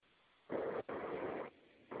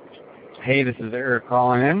Hey, this is Eric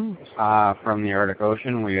calling in from the Arctic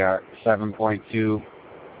Ocean. We are 7.2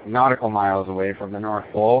 nautical miles away from the North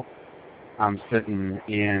Pole. I'm sitting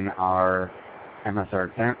in our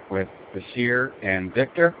MSR tent with Bashir and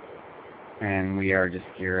Victor, and we are just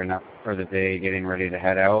gearing up for the day, getting ready to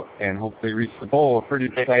head out and hopefully reach the pole. We're pretty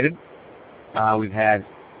excited. We've had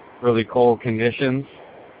really cold conditions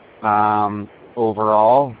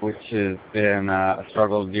overall, which has been a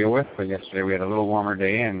struggle to deal with. But yesterday we had a little warmer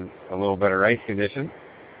day and a little better ice condition.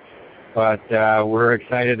 But we're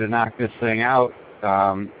excited to knock this thing out.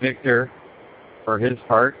 Victor, for his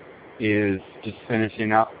part, is just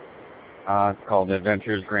finishing up. It's called the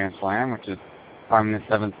Adventures Grand Slam, which is climbing the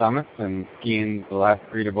 7 summits and skiing the last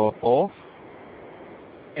 3 to both poles.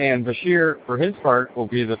 And Bashir, for his part, will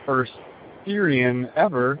be the first Syrian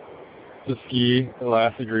ever to ski the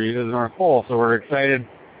last degree to the North Pole. So we're excited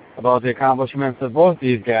about the accomplishments of both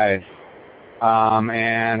these guys.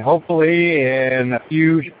 And hopefully in a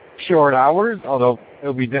few short hours, although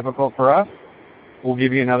it'll be difficult for us, we'll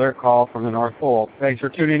give you another call from the North Pole. Thanks for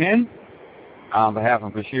tuning in. On behalf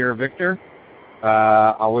of Bashir and Victor,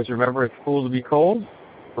 always remember it's cool to be cold.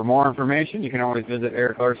 For more information, you can always visit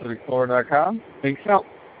ericlarsonexplorer.com. Thanks out.